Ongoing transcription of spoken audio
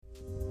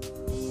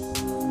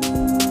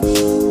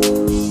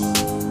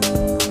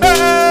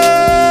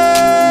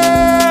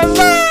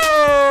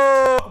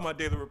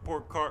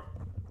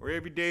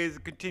every day is a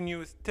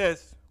continuous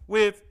test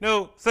with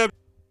no subject.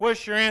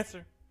 What's your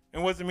answer?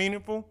 And was it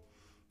meaningful?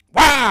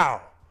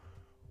 Wow!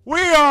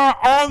 We are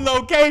on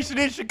location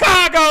in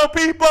Chicago,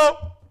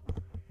 people!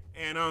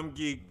 And I'm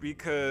geeked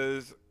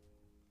because,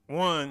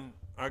 one,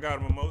 I got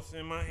a mimosa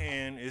in my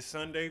hand. It's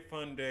Sunday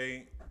Fun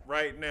Day.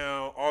 Right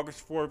now,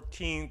 August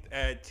 14th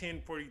at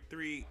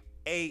 10:43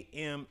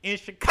 a.m. in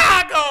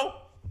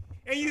Chicago!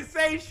 And you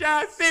say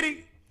Shy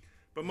City!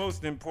 But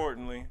most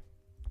importantly,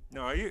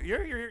 no, you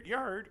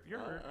heard.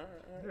 Yeah.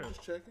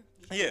 Just checking.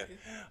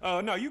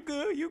 No, you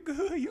good,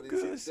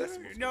 sir.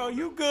 No,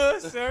 you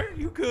good, sir.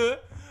 You good.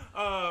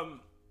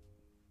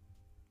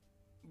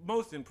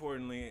 Most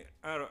importantly,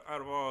 out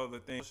of all the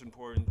things, most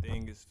important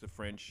thing is the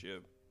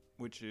friendship,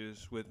 which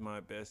is with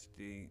my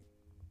bestie,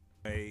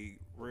 a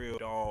real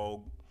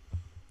dog,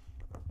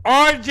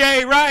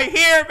 RJ, right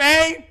here,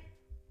 man.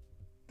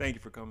 Thank you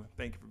for coming.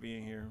 Thank you for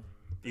being here,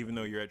 even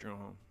though you're at your own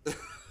home.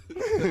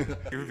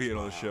 You're being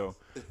on the show.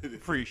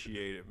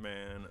 Appreciate it,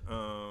 man.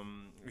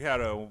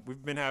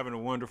 We've been having a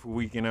wonderful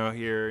weekend out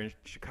here in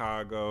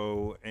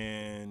Chicago,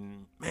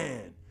 and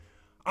man,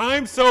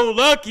 I'm so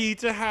lucky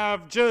to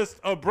have just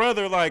a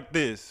brother like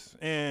this.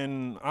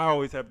 And I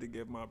always have to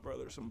give my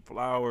brother some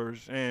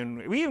flowers.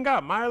 And we even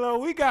got Milo.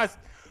 We got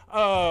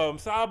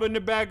Saba in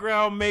the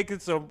background making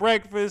some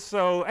breakfast.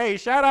 So hey,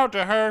 shout out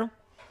to her.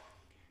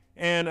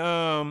 And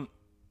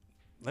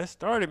let's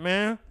start it,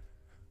 man.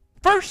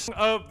 First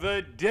of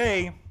the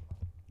day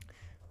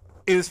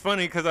is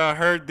funny because I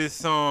heard this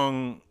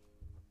song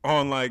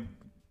on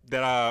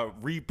that I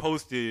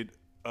reposted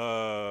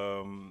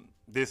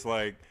this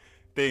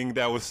thing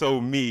that was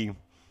so me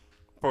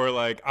for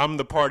I'm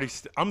the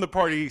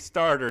party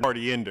starter,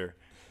 party ender.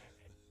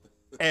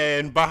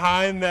 And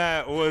behind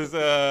that was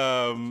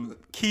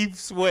Keith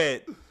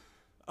Sweat,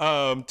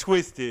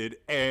 Twisted,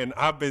 and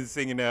I've been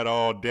singing that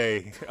all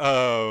day.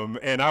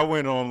 And I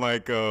went on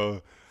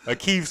a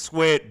Keith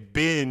Sweat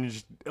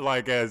binge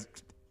as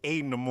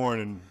 8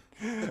 a.m.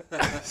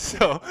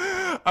 So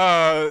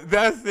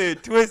that's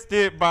it.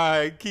 Twisted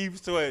by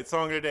Keith Sweat,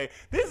 song of the day.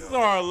 This is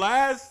our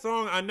last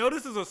song. I know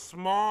this is a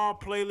small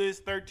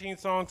playlist, 13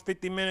 songs,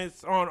 50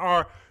 minutes on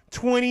our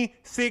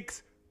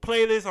 26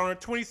 playlist, on our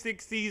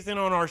 26th season,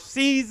 on our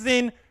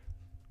season.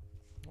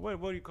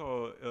 What do you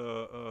call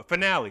it?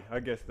 Finale, I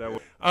guess that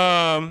was.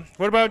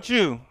 What about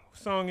you?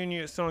 Song in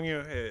your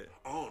head?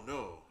 Oh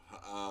no.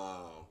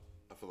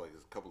 I feel like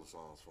there's a couple of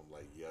songs from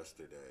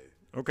yesterday.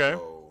 Okay.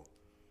 So,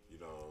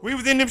 we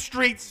was in them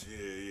streets.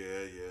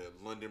 Yeah.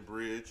 London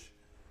Bridge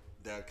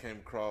that came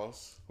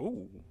across.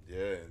 Ooh.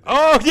 Yeah.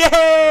 Oh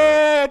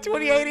yeah,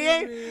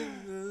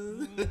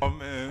 2088. Oh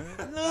man,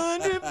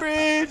 London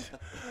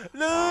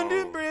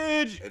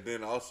Bridge. And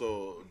then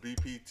also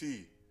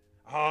BPT.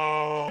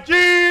 Oh,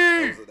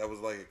 gee. That was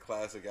a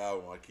classic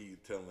album. I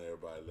keep telling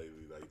everybody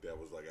lately, that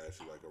was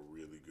actually a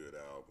really good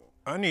album.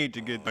 I need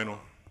to get that.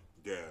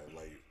 Yeah,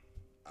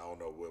 I don't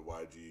know what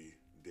YG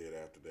did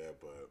after that,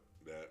 but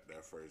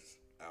that first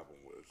album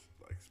was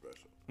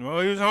special. Well,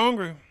 he was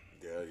hungry.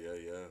 Yeah.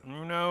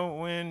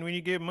 When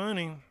you get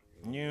money,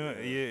 it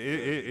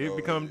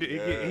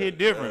hit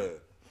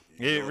different.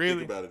 You it don't really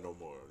think about it no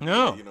more.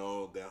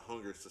 No. That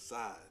hunger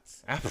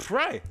subsides. That's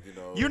right.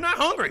 You're not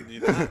hungry.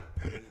 You're not.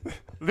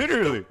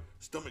 Literally.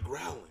 Stomach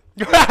growling.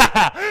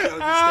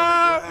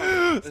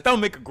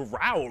 Stomach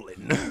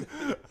growling.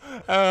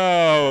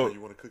 Oh,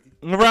 you want a cookie?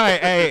 Right.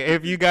 Hey,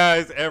 if you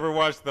guys ever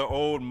watched the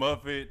old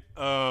Muffet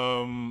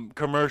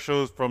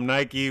commercials from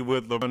Nike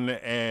with LeBron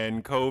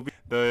and Kobe,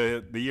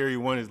 the year he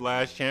won his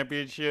last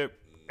championship,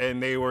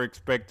 and they were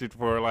expected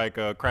for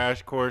a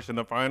crash course in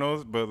the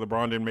finals, but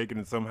LeBron didn't make it,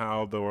 and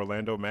somehow the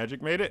Orlando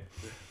Magic made it.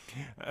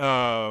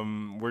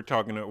 We're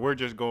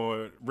just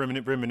going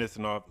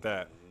reminiscing off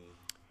that.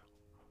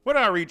 What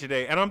did I read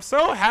today? And I'm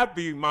so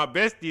happy my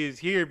bestie is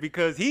here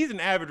because he's an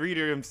avid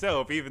reader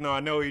himself, even though I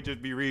know he'd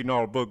just be reading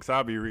all the books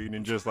I'll be reading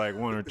and just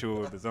one or two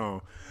of his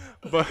own.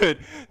 But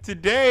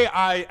today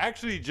I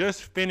actually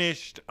just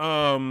finished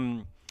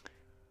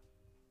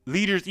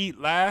Leaders Eat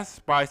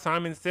Last by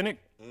Simon Sinek.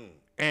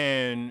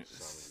 And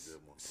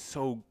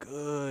so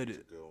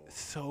good.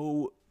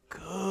 So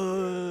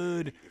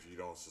good. If you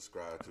don't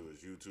subscribe to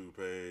his YouTube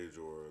page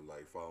or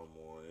follow him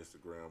on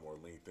Instagram or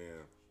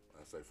LinkedIn,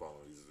 I say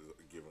follow him. He's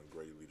giving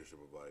great leadership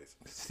advice.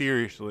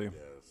 Seriously.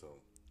 Yeah, so.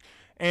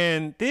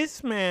 And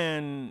this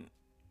man,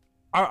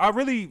 I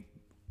really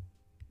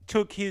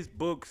took his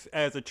books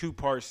as a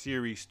 2-part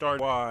series,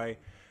 Start Why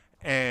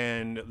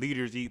and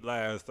Leaders Eat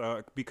Last,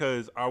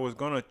 because I was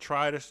going to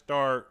try to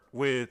start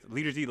with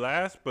Leaders Eat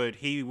Last, but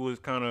he was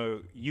kind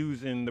of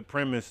using the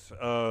premise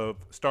of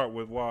Start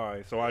With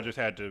Why, so I just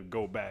had to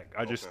go back.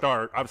 I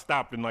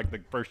stopped in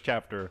the first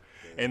chapter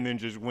and then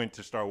just went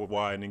to Start With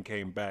Why and then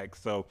came back.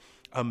 So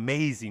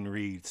amazing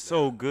read,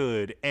 so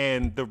good.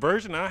 And the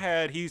version I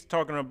had, he's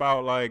talking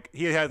about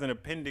he has an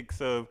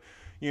appendix of,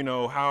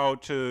 how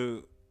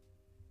to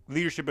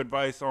leadership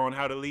advice on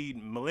how to lead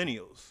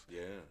millennials.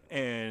 Yeah.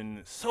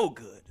 And so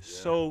good.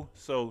 Yeah.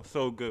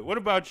 So good. What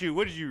about you?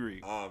 What did you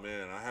read? Oh,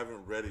 man, I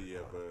haven't read it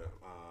yet, but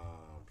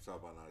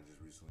Saba and I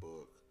just read some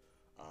book.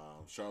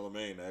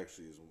 Charlemagne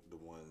actually is the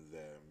one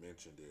that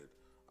mentioned it.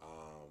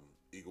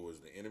 Ego is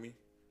the enemy.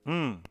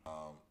 Hmm.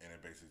 And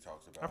it basically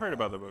talks about I've heard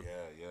about the book.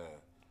 Yeah.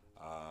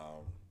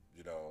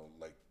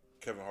 Like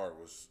Kevin Hart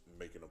was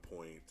making a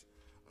point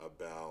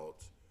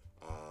about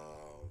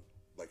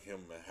like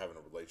him having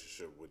a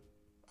relationship with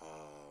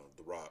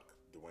The Rock,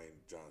 Dwayne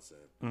Johnson.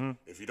 Mm-hmm.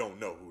 If you don't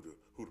know who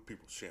the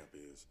people's champ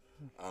is,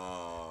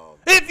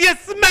 If you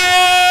smell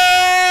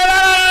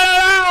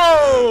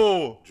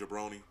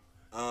Jabroni.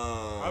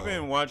 I've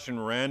been watching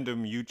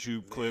random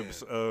YouTube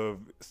clips of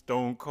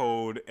Stone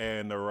Cold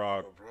and The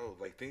Rock. Bro,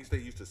 like things they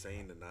used to say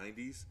in the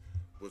 90s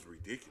was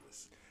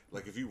ridiculous.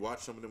 Like if you watch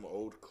some of them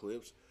old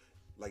clips,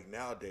 like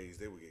nowadays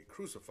they would get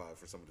crucified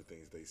for some of the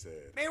things they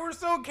said. They were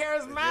so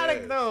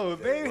charismatic though.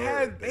 They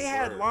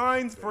had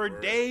lines for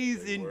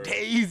days and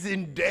days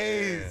and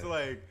days.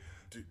 Like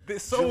they're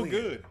so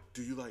good.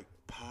 Do you like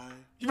pie?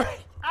 Right.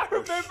 I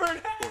remember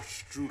that. Or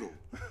strudel.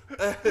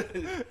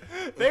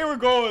 They were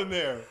going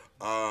there.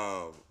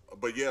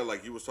 But yeah,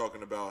 like you was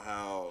talking about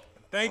how.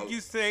 Thank you,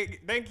 say.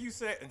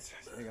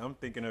 I'm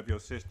thinking of your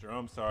sister.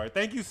 I'm sorry.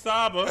 Thank you,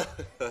 Saba.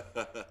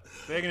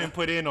 They didn't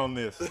put in on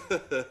this.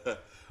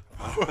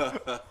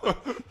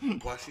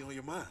 Why she on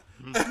your mind?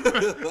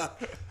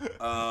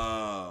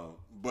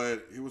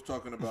 But he was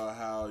talking about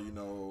how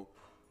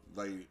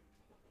like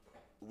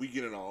we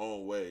get in our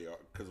own way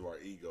because of our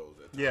egos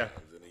at times,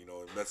 and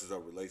it messes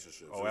up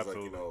relationships. Oh,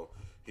 absolutely.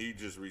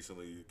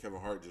 Like Kevin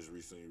Hart just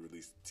recently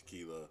released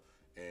Tequila.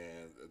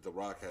 And The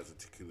Rock has a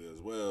tequila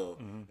as well.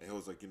 Mm-hmm. And he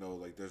was like,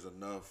 like there's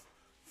enough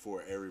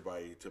for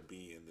everybody to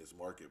be in this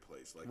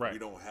marketplace. Like we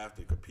don't have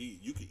to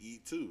compete. You can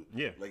eat too.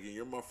 Yeah. Like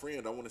you're my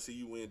friend. I want to see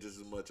you win just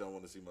as much. I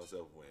want to see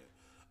myself win.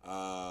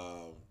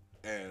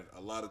 And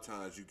a lot of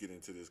times you get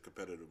into this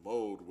competitive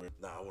mode where,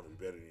 I want to be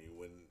better than you.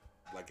 When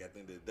like at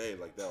the end of the day,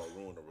 like that'll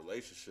ruin a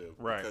relationship.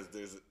 Right. Because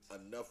there's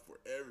enough for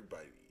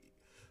everybody to eat.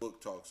 The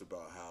book talks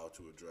about how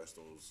to address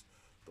those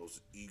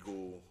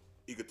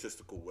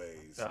egotistical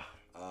ways,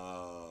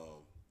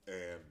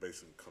 and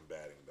basically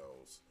combating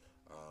those,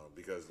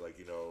 because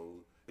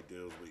it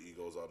deals with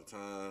egos all the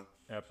time.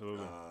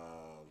 Absolutely.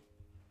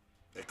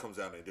 It comes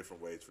out in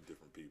different ways for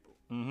different people.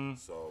 Mm-hmm.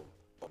 So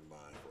I'm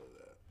mindful of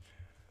that.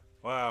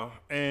 Wow,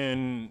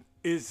 and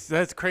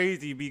that's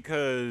crazy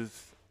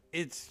because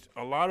it's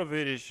a lot of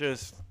it is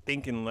just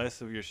thinking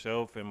less of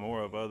yourself and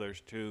more of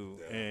others too,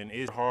 and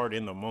it's hard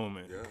in the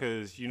moment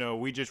because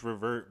we just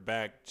revert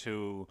back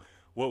to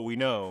what we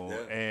know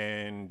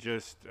and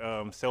just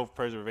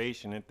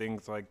self-preservation and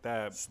things like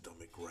that.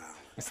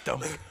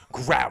 Stomach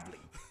growling.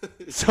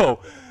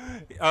 So,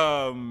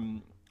 I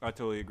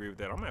totally agree with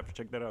that. I'm gonna have to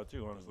check that out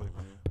too, honestly.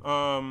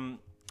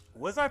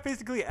 Was I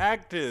physically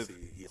active?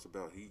 See, it's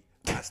about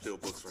I steal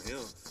books for him.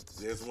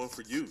 There's one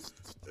for you.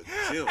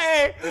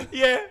 Hey,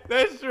 yeah,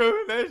 that's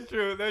true.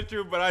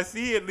 But I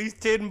see at least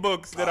 10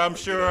 books that I'm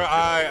sure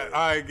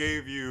I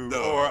gave you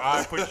or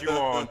I put you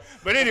on.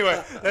 But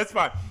anyway, that's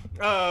fine.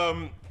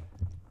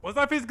 Was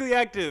I physically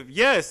active?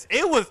 Yes.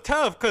 It was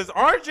tough because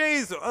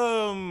RJ's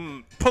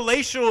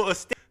palatial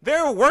estate,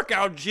 their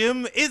workout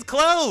gym is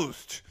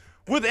closed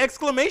with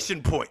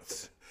exclamation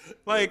points.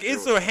 Like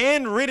it's a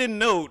handwritten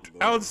note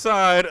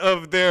outside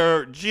of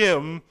their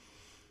gym,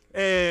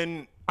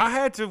 and I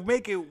had to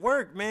make it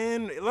work,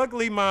 man.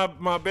 Luckily, my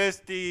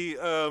bestie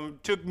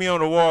took me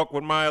on a walk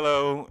with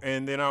Milo,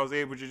 and then I was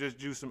able to just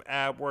do some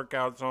ab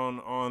workouts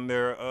on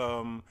their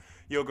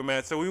yoga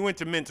mat. So we went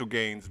to Mental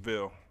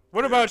Gainesville.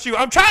 What about you?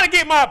 I'm trying to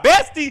get my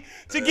bestie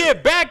to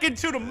get back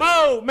into the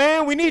mode,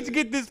 man. We need to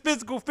get this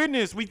physical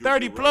fitness. We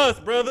 30 plus,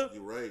 brother.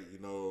 You're right.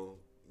 You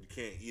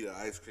can't eat an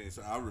ice cream.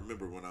 So I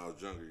remember when I was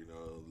younger,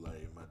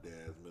 like my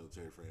dad's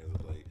military friends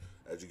were like,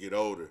 as you get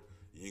older,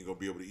 you ain't gonna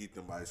be able to eat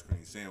them ice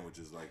cream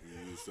sandwiches like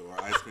you used to.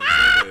 Or ice cream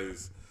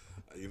Sundays,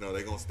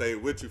 they're gonna stay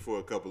with you for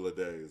a couple of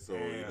days.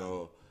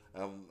 So,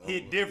 I'm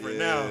hit different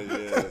now.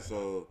 Yeah.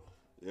 So,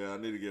 I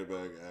need to get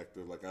back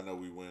active. Like I know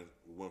we went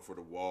for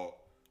the walk.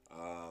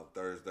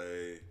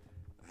 Thursday,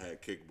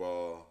 had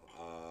kickball,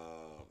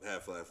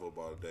 had flag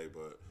football today,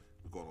 but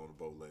we're going on the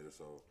boat later,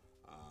 so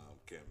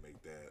can't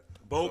make that.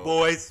 Boat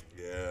boys.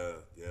 Yeah.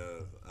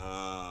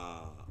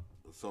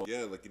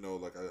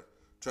 Like I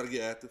try to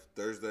get active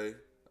Thursday.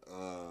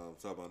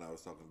 Saba and I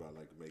was talking about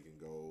like making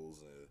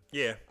goals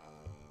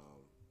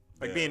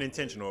and being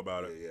intentional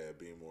about it. Yeah,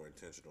 being more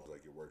intentional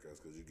like your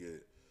workouts because you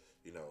get,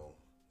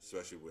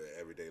 especially with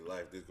everyday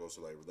life, this goes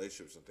to like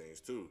relationships and things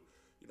too.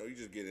 You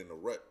just get in a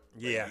rut.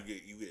 Like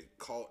you get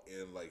caught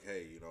in like,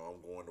 hey,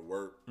 I'm going to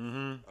work.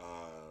 Mm-hmm.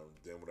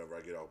 Then whenever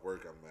I get off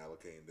work, I'm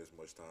allocating this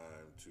much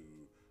time to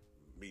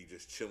me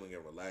just chilling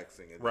and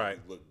relaxing. And then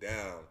you look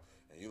down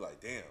and you're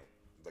like, damn,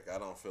 like I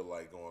don't feel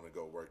like going to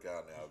go work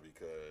out now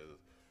because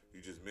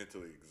you're just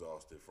mentally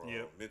exhausted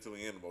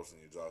mentally and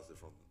emotionally exhausted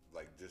from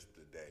like just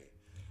the day.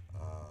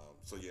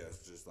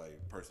 It's just like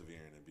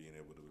persevering and being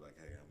able to be like,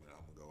 hey, I'm gonna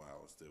go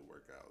out and still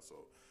work out.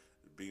 So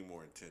being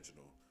more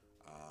intentional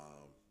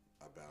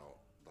about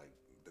like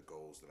the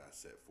goals that I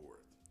set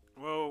forth.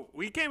 Well,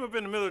 we came up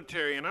in the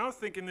military, and I was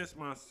thinking this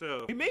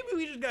myself. Maybe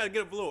we just gotta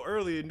get up a little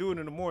early and do it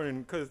in the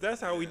morning, cause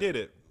that's how we did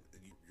it.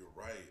 You're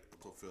right. I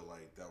still feel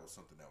like that was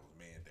something that was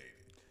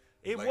mandated.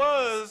 It Like,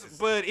 was,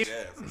 but it,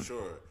 yeah, for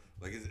sure.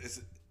 Like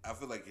it's I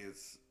feel like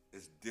it's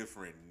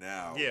different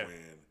now Yeah.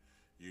 when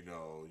you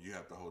know you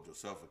have to hold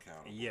yourself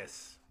accountable.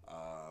 yes.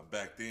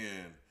 Back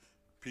then,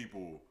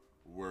 people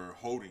were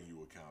holding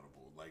you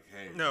accountable. Like,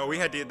 hey, No, we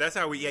had to. That's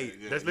how we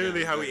ate. That's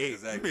literally how we ate.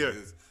 Exactly. Yeah.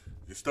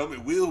 Your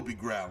stomach will be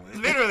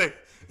growling. Literally,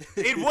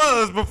 it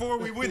was before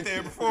we went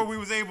there. Before we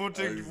was able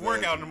to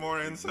work out in the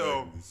morning.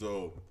 So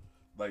So,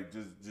 like,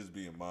 just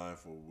being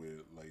mindful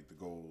with like the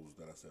goals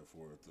that I set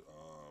forth,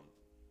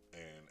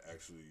 and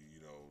actually, you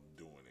know,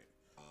 doing it.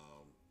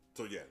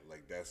 So yeah,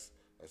 like that's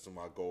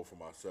my goal for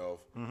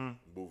myself.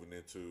 Moving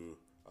into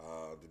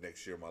the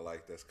next year of my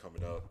life that's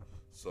coming up.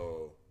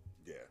 So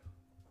yeah,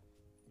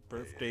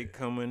 birthday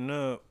coming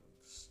up.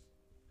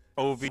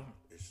 Ov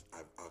it's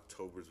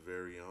October's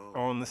very own.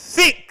 on the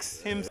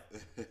 6th. Him.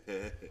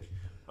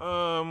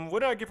 What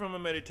did I get from my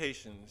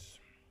meditations?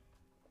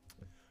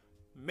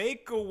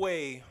 Make a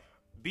way,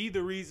 be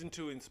the reason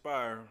to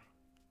inspire,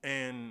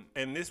 and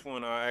this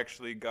one I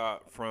actually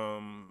got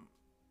from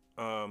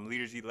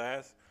Leaders Eat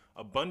Last.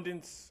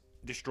 Abundance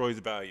destroys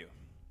value,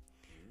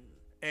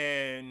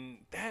 and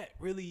that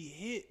really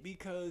hit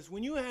because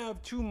when you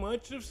have too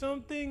much of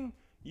something,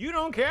 you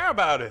don't care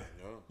about it.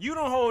 No. You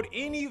don't hold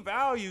any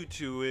value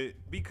to it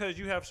because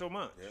you have so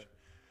much.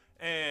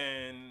 Yeah.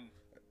 And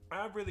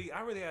I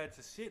really had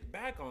to sit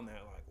back on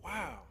that, like,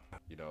 wow.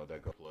 You know,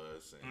 that go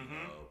plus and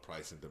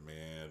price and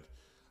demand.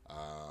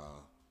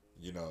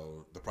 You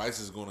know, the price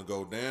is going to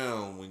go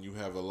down when you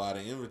have a lot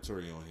of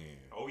inventory on hand.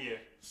 Oh yeah.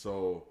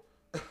 So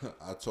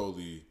I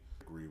totally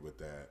agree with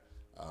that.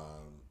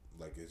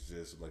 Like it's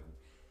just like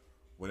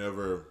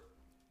whenever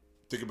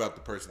think about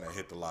the person that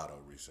hit the lotto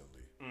recently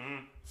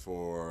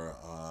for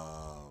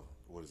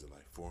what is it,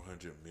 like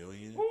 400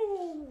 million?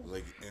 Woo.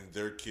 Like, and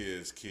their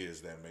kids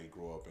that may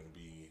grow up and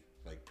be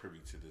like privy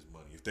to this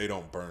money if they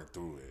don't burn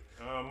through it.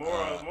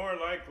 More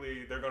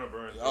likely they're gonna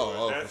burn. Through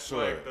Oh, it. That's for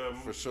sure, like the,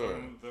 for sure,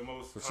 the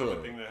most for common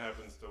sure. thing that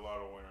happens to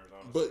lotto winners.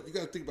 Honestly. But you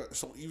got to think about,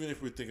 so even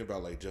if we're thinking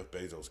about like Jeff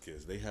Bezos'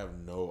 kids, they have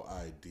no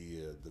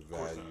idea the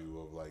value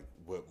of like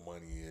what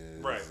money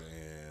is, Right.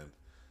 and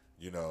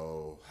you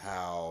know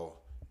how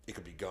it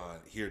could be gone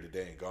here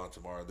today and gone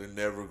tomorrow. They're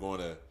never going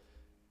to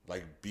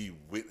like be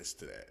witness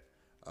to that.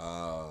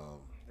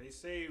 They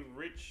say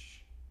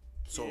rich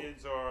So-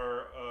 kids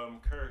are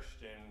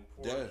cursed and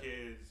poor Yeah.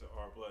 kids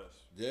are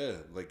blessed. Yeah,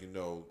 like, you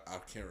know, I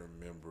can't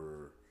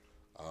remember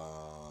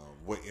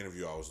what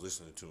interview I was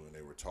listening to, and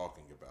they were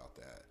talking about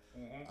that.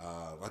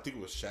 I think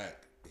it was Shaq.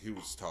 He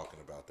was talking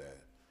about that.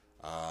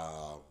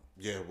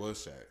 Yeah, it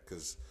was Shaq,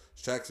 because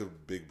Shaq's a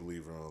big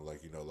believer on,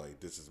 like, you know, like,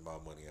 this is my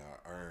money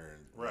I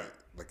earned. Right.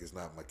 Like it's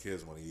not my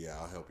kids' money. Yeah,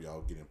 I'll help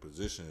y'all get in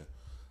position,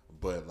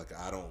 but like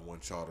I don't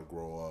want y'all to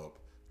grow up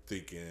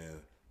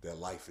thinking that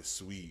life is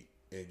sweet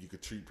and you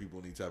could treat people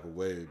any type of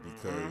way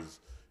because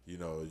you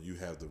know you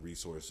have the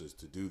resources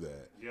to do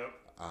that. Yep.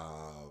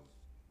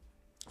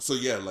 So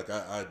yeah, like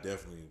I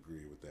definitely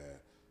agree with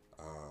that,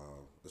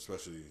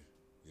 especially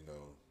you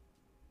know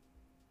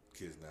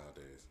kids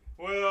nowadays.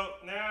 Well,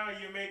 now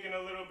you're making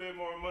a little bit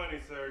more money,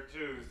 sir,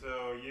 too.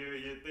 So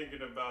you're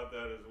thinking about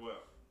that as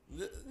well.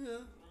 Yeah.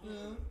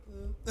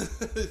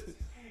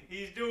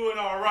 He's doing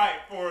all right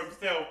for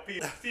himself.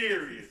 Being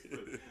serious.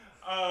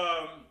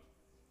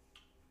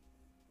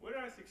 What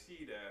did I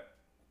succeed at?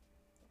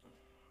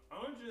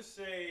 I'm gonna just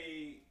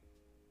say,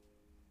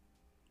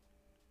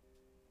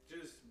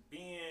 just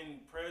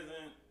being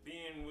present,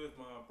 being with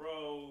my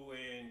bro,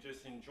 and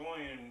just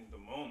enjoying the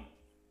moment.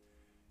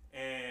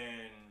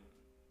 And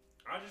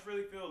I just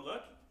really feel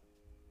lucky.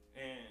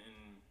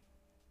 And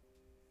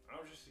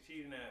I'm just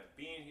succeeding at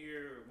being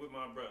here with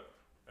my brother.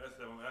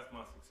 That's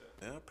my success.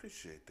 Yeah, I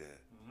appreciate that.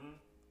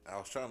 I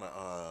was trying to.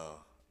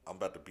 I'm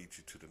about to beat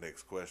you to the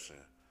next question.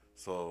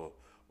 So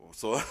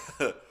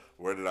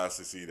where did I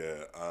succeed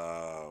at?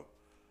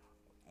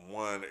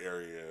 One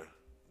area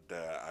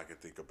that I can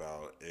think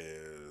about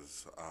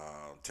is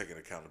taking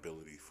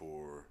accountability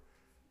for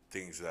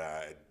things that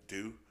I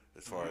do,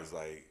 as far as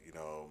like you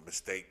know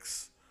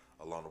mistakes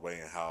along the way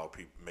and how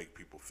people make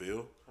people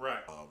feel.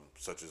 Right.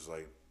 Such as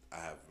like I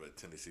have a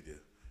tendency to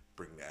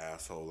bring the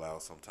asshole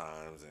out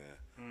sometimes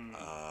and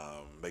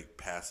make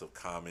passive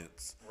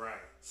comments. Right.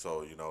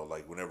 So, you know,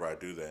 like whenever I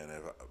do that and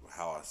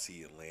how I see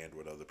it land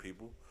with other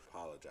people,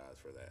 apologize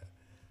for that.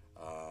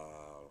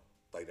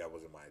 Like that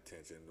wasn't my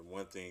intention. The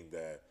one thing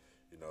that,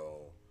 you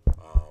know,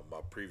 my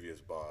previous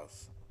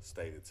boss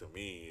stated to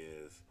me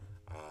is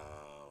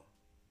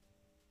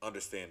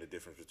understand the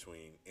difference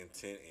between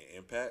intent and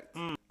impact.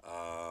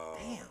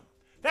 Damn.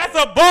 That's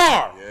a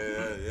bar.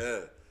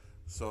 Yeah.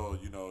 So,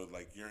 you know,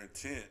 like your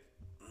intent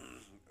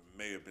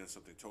may have been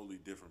something totally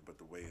different, but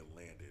the way it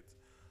landed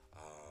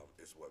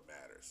is what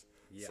matters.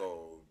 Yeah.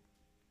 So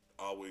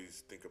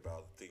always think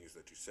about things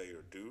that you say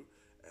or do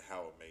and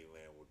how it may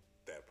land with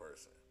that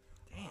person.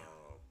 Damn.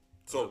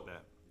 So Love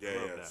that.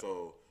 yeah. Love that.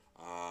 So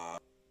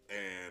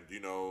and you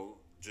know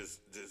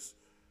just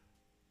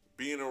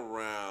being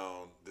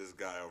around this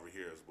guy over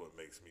here is what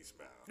makes me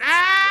smile.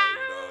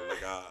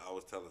 Like I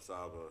was telling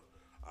Saba,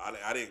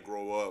 I didn't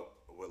grow up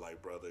with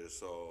like brothers,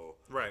 so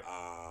right.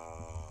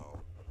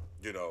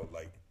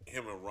 Like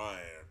him and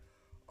Ryan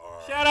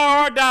are shout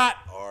out R.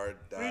 R.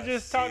 We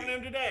just talking to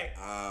him today.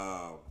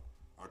 Are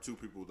two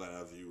people that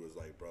I view as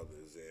like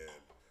brothers, and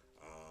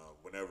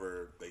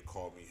whenever they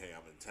call me, hey,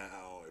 I'm in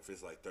town. If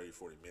it's like 30,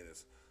 40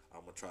 minutes,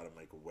 I'm gonna try to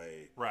make a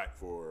way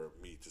for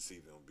me to see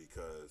them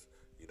because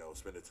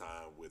spending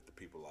time with the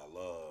people I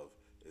love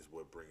is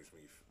what brings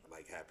me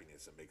like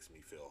happiness and makes me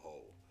feel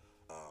whole.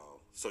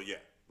 So yeah,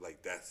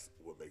 like that's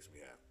what makes me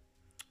happy.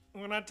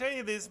 When I tell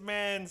you this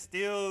man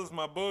steals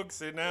my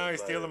books and now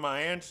he's stealing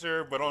my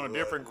answer, but on a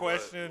different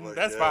question,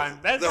 that's fine.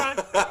 That's fine.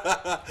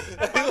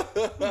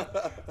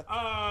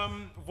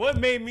 What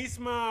made me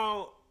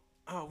smile?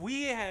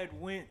 We had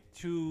went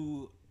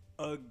to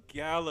a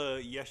gala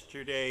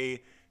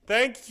yesterday.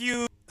 Thank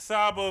you,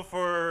 Saba,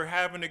 for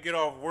having to get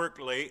off work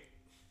late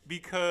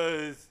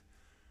because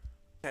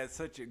I had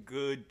such a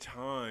good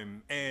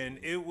time. And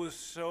it was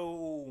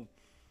so,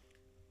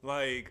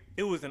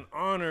 it was an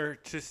honor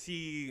to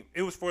see.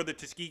 It was for the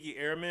Tuskegee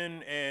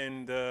Airmen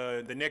and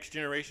the next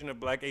generation of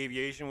black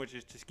aviation, which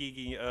is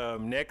Tuskegee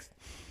Next.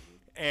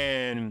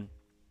 And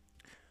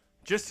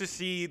just to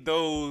see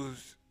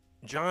those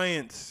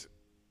giants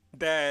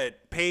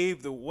that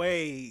paved the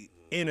way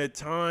in a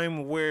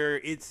time where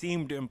it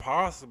seemed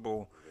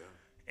impossible.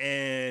 Yeah.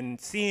 And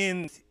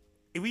seeing,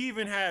 we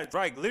even had,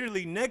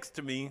 literally next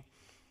to me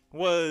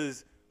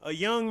was a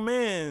young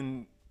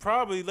man,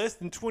 probably less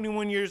than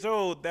 21 years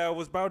old, that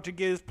was about to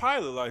get his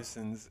pilot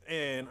license.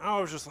 And I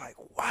was just like,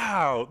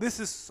 wow, this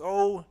is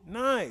so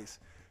nice.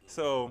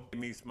 So, it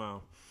made me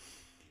smile.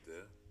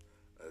 Yeah,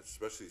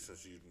 especially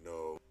since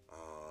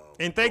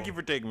and thank you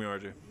for taking me,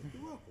 RJ.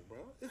 You're welcome, bro.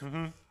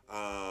 Mm-hmm.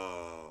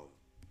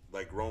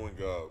 Like growing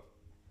up,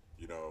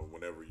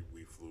 whenever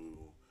we flew,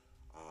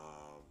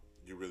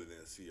 you really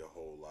didn't see a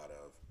whole lot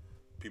of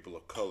people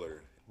of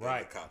color in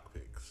the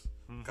cockpits.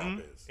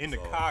 In the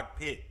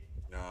cockpit.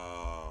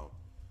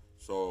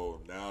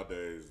 So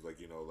nowadays,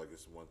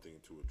 it's one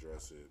thing to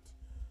address it,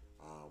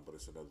 but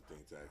it's another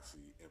thing to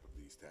actually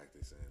implement these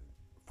tactics and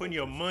putting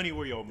your money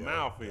where your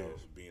mouth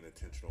is. Being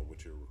intentional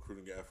with your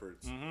recruiting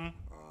efforts, and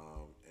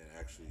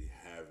actually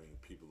having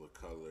people of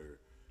color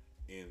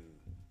in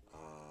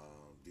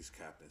these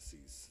captain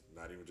seats,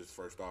 not even just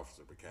first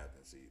officer, but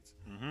captain seats.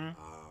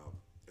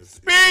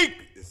 Speak!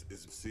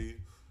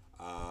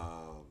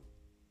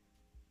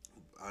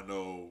 I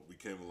know we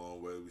came a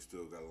long way. We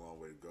still got a long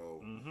way to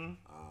go.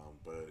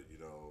 But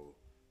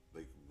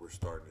we're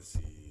starting to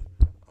see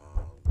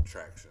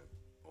traction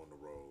on the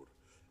road.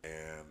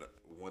 And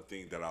one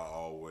thing that I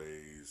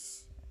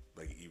always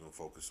even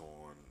focus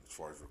on as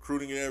far as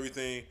recruiting and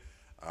everything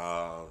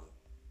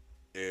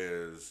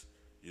is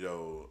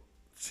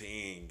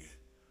seeing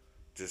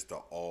just the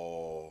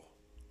all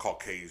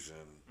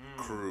Caucasian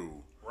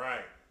crew.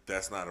 Right.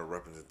 That's not a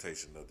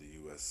representation of the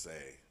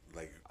USA.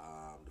 The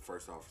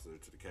first officer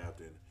to the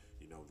captain,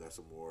 that's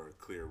a more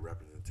clear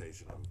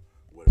representation of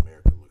what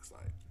America looks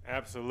like.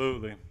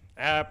 Absolutely.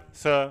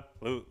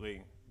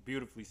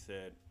 Beautifully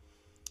said.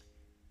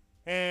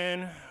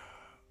 And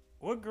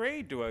what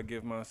grade do I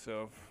give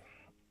myself?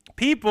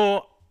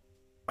 People,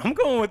 I'm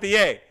going with the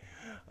A.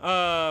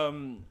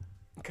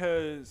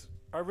 Because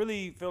I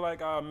really feel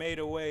like I made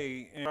a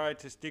way and tried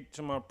to stick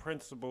to my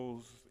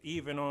principles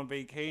even on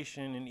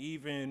vacation, and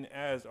even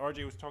as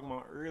RJ was talking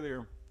about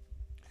earlier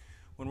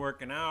when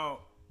working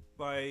out,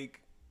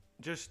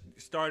 just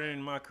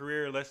starting my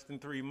career less than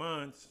 3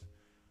 months,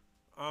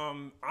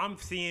 I'm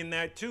seeing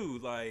that too.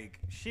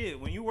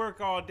 When you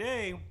work all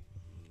day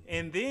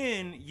and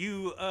then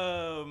you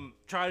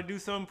try to do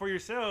something for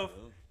yourself,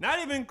 not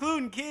even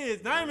including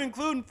kids, not even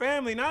including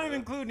family, not even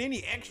including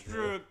any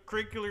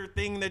extracurricular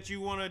thing that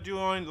you want to do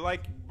on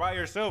by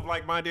yourself,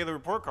 like my daily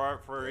report card,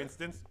 for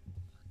instance.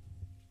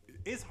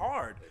 It's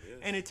hard,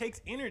 and it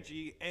takes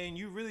energy, and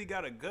you really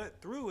got to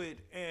gut through it.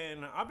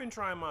 And I've been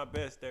trying my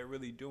best at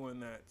really doing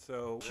that.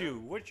 So,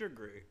 what's your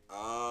grade?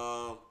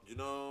 I'm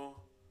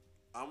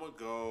gonna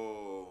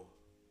go,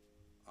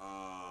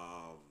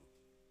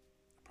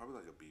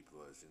 probably a B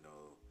plus.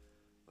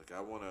 I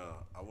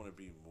wanna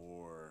be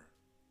more.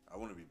 I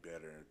wanna be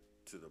better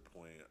to the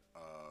point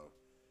of,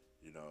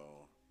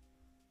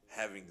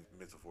 having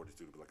mental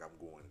fortitude to be I'm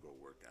going to go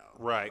work out.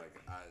 Right.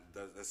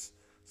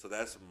 So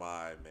that's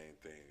my main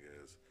thing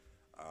is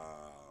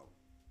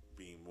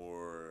being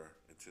more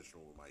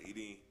intentional with my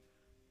eating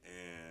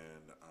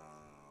and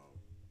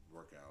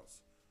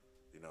workouts.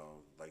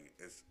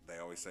 They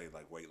always say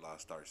weight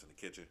loss starts in the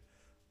kitchen,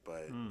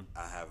 but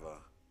I have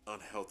a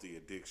unhealthy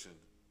addiction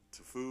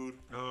to food.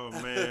 Oh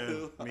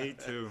man, me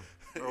too.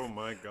 Oh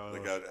my god.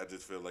 I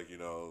just feel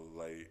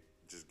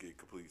just get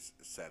complete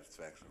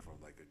satisfaction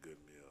from a good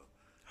meal.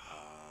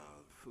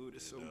 Food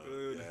is so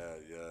good.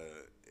 Yeah.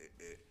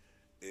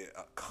 It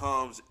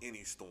calms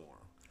any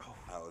storm.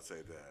 I would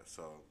say that.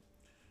 So,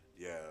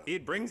 yeah.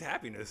 It brings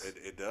happiness.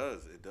 It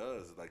does.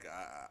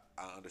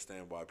 I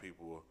understand why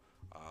people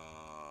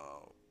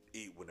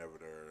eat whenever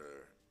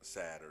they're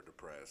sad or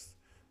depressed.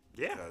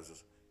 Yeah.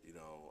 Because,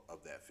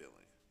 of that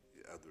feeling,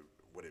 of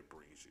what it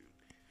brings you.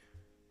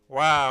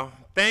 Wow.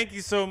 Thank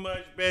you so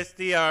much,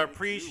 Bestie. I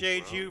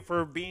appreciate you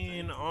for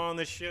being on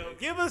the show.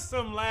 Give us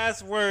some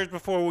last words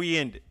before we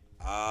end it.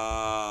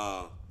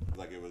 I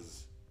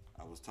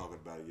was talking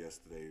about it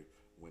yesterday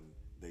when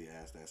they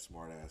asked that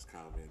smart ass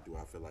comment, do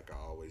I feel like I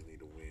always need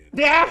to win?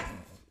 Yeah.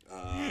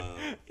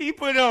 He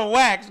put it on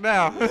wax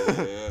now.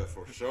 Yeah,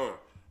 for sure.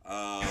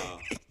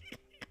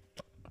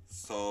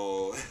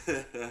 So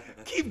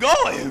keep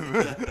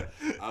going.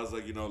 I was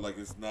like,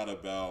 it's not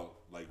about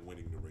like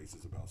winning the race,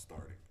 it's about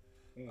starting.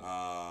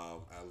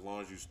 As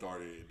long as you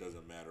started, it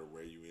doesn't matter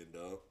where you end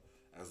up,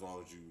 as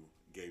long as you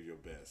gave your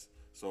best.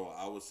 So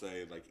I would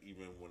say, like,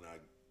 even when I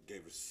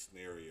gave a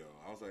scenario,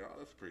 I was like, oh,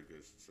 that's a pretty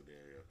good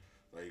scenario.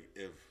 Like,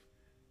 if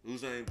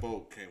Usain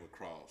Bolt came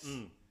across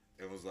and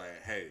was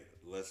like, hey,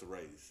 let's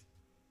race.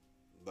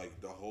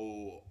 Like, the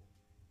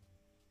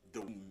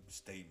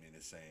statement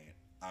is saying,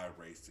 I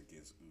raced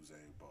against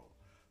Usain Bolt.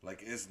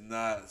 Like, it's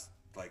not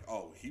like,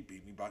 oh, he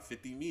beat me by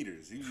 50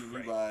 meters. He beat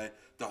me by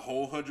the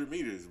whole 100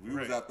 meters. We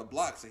was out the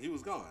blocks and he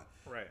was gone.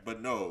 Right.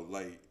 But no,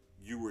 like,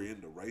 you were in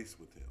the race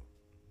with him.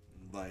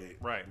 Like,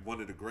 one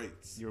of the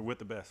greats. You're with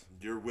the best.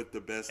 You're with the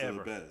best ever.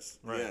 of the best.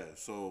 Right. Yeah.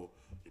 So,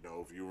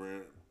 if you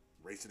were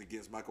racing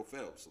against Michael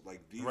Phelps,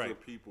 like, these are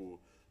people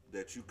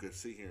that you could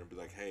sit here and be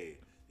like, hey,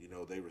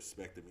 they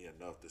respected me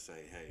enough to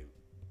say, hey,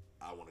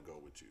 I want to go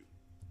with you.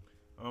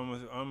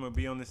 I'm going to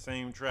be on the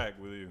same track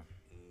with you.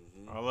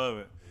 Mm-hmm. I love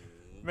it.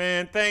 Mm-hmm.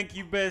 Man, thank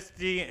you,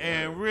 Bestie,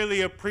 and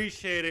really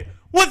appreciate it.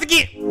 Once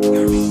again.